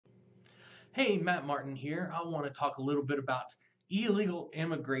Hey, Matt Martin here. I want to talk a little bit about illegal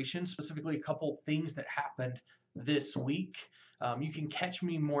immigration, specifically a couple things that happened this week. You can catch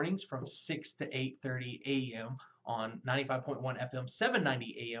me mornings from 6 to 8:30 a.m. on 95.1 FM,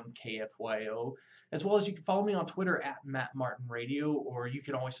 790 AM KFYO, as well as you can follow me on Twitter at Matt Martin Radio, or you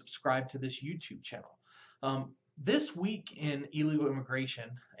can always subscribe to this YouTube channel. This week in illegal immigration,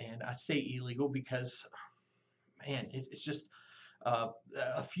 and I say illegal because, man, it's just uh,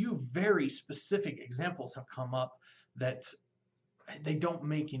 a few very specific examples have come up that they don't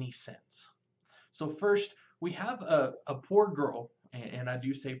make any sense. So first, we have a poor girl, and I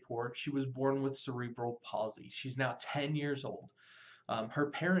do say poor. She was born with cerebral palsy. She's now 10 years old. Her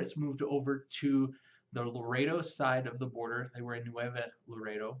parents moved over to the Laredo side of the border. They were in Nueva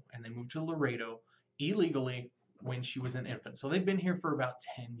Laredo, and they moved to Laredo illegally when she was an infant. So they've been here for about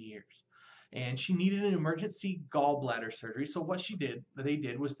 10 years. And she needed an emergency gallbladder surgery. So what they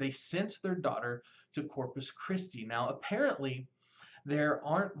did was they sent their daughter to Corpus Christi. Now, apparently, there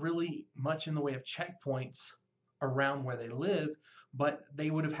aren't really much in the way of checkpoints around where they live, but they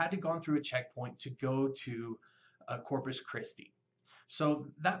would have had to gone through a checkpoint to go to Corpus Christi. So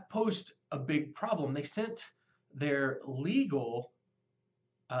that posed a big problem. They sent their legal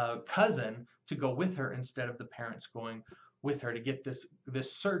cousin to go with her instead of the parents going with her to get this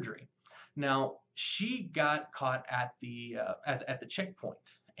surgery. Now she got caught at the checkpoint,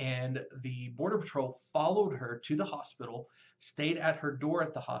 and the border patrol followed her to the hospital, stayed at her door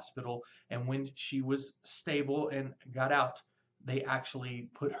at the hospital, and when she was stable and got out, they actually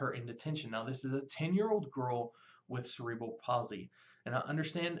put her in detention. Now this is a 10-year-old girl with cerebral palsy, and I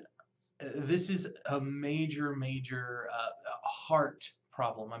understand this is a major heart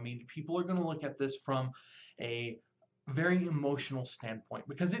problem. I mean, people are going to look at this from a very emotional standpoint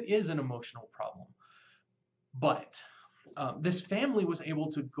because it is an emotional problem. But this family was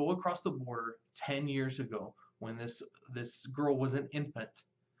able to go across the border 10 years ago when this girl was an infant,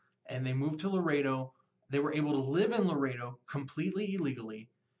 and they moved to Laredo. They were able to live in Laredo completely illegally,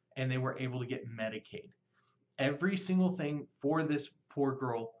 and they were able to get Medicaid. Every single thing for this poor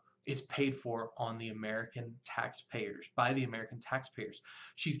girl is paid for on the American taxpayers, by the American taxpayers.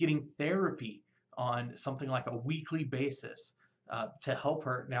 She's getting therapy on something like a weekly basis to help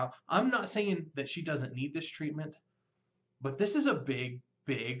her. Now, I'm not saying that she doesn't need this treatment, but this is a big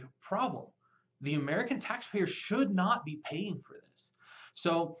problem. The American taxpayer should not be paying for this.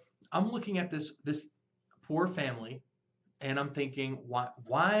 So I'm looking at this poor family, and I'm thinking,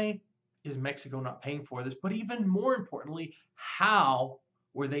 why is Mexico not paying for this? But even more importantly, how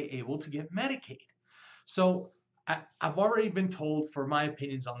were they able to get Medicaid? So I've already been told for my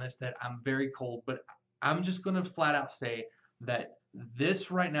opinions on this that I'm very cold, but I'm just going to flat out say that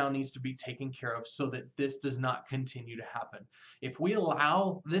this right now needs to be taken care of so that this does not continue to happen. If we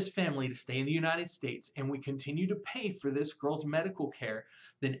allow this family to stay in the United States and we continue to pay for this girl's medical care,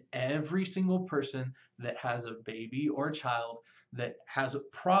 then every single person that has a baby or a child that has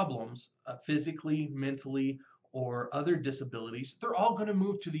problems physically, mentally, or other disabilities, they're all going to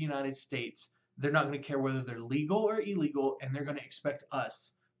move to the United States. They're not going to care whether they're legal or illegal, and they're going to expect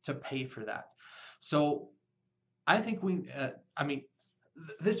us to pay for that. So I think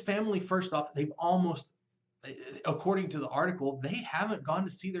this family, first off, they've almost, according to the article, they haven't gone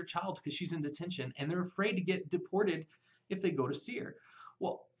to see their child because she's in detention, and they're afraid to get deported if they go to see her.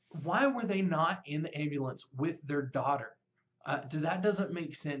 Well, why were they not in the ambulance with their daughter? That doesn't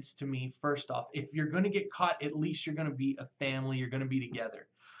make sense to me, first off. If you're going to get caught, at least you're going to be a family, you're going to be together.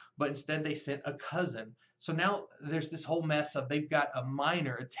 But instead, they sent a cousin. So now there's this whole mess of they've got a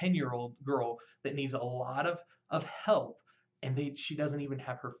minor, a 10-year-old girl that needs a lot of help, and she doesn't even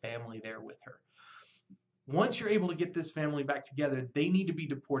have her family there with her. Once you're able to get this family back together, they need to be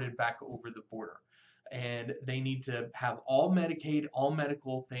deported back over the border. And they need to have all Medicaid, all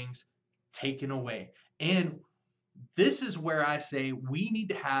medical things taken away. And this is where I say we need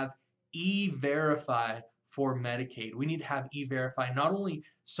to have E-Verify for Medicaid. We need to have E-Verify not only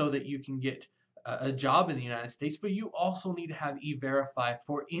so that you can get a job in the United States, but you also need to have E-Verify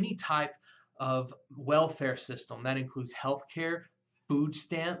for any type of welfare system. That includes healthcare, food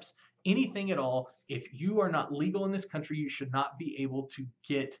stamps, anything at all. If you are not legal in this country, you should not be able to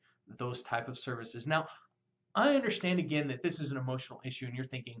get those type of services. Now, I understand again that this is an emotional issue, and you're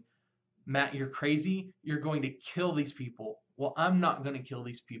thinking, Matt, you're crazy. You're going to kill these people. Well, I'm not going to kill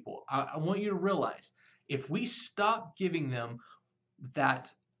these people. I want you to realize if we stop giving them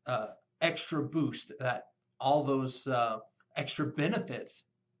that extra boost, that all those extra benefits,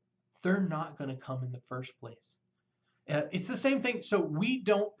 they're not going to come in the first place. It's the same thing. So we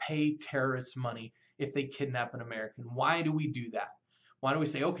don't pay terrorists money if they kidnap an American. Why do we do that? Why do we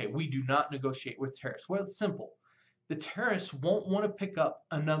say, okay, we do not negotiate with terrorists? Well, it's simple. The terrorists won't want to pick up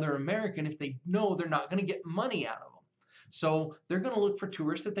another American if they know they're not going to get money out of them. So they're going to look for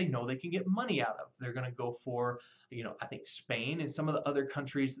tourists that they know they can get money out of. They're going to go for, I think Spain and some of the other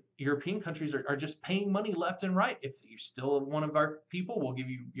countries, European countries, are just paying money left and right. If you're still one of our people, we'll give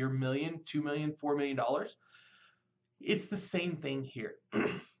you your $1 million, $2 million, $4 million. It's the same thing here.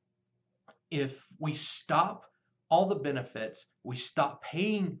 If we stop all the benefits, we stop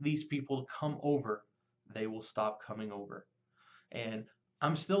paying these people to come over, they will stop coming over. And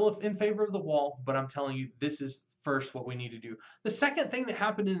I'm still in favor of the wall, but I'm telling you, this is first what we need to do. The second thing that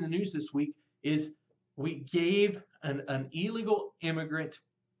happened in the news this week is we gave an illegal immigrant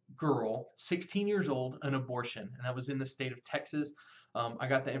girl, 16 years old, an abortion, and that was in the state of Texas. I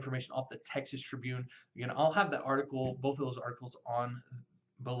got the information off the Texas Tribune. Again, I'll have the article, both of those articles on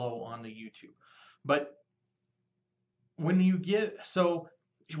below on the YouTube. But when you so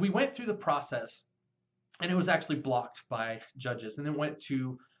we went through the process, and it was actually blocked by judges, and then went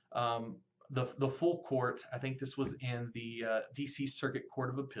to the full court. I think this was in the DC Circuit Court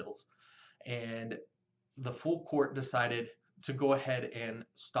of Appeals, and the full court decided to go ahead and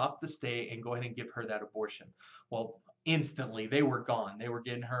stop the stay and go ahead and give her that abortion. Well, instantly they were gone. They were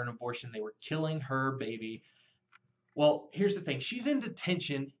getting her an abortion. They were killing her baby. Well, here's the thing. She's in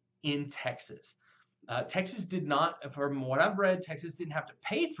detention in Texas. Texas did not, from what I've read, Texas didn't have to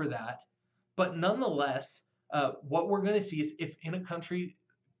pay for that. But nonetheless, what we're going to see is if in a country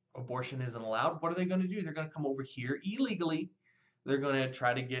abortion isn't allowed, what are they going to do? They're going to come over here illegally. They're going to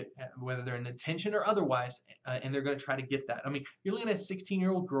try to get, whether they're in detention or otherwise, and they're going to try to get that. I mean, you're looking at a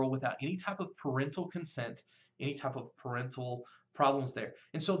 16-year-old girl without any type of parental consent, any type of parental problems there.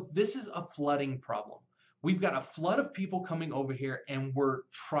 And so this is a flooding problem. We've got a flood of people coming over here, and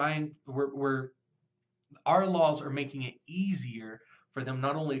our laws are making it easier for them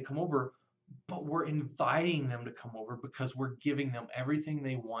not only to come over, but we're inviting them to come over because we're giving them everything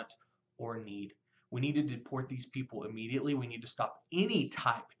they want or need. We need to deport these people immediately. We need to stop any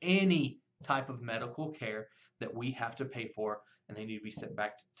type of medical care that we have to pay for, and they need to be sent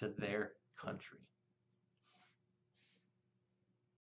back to their country.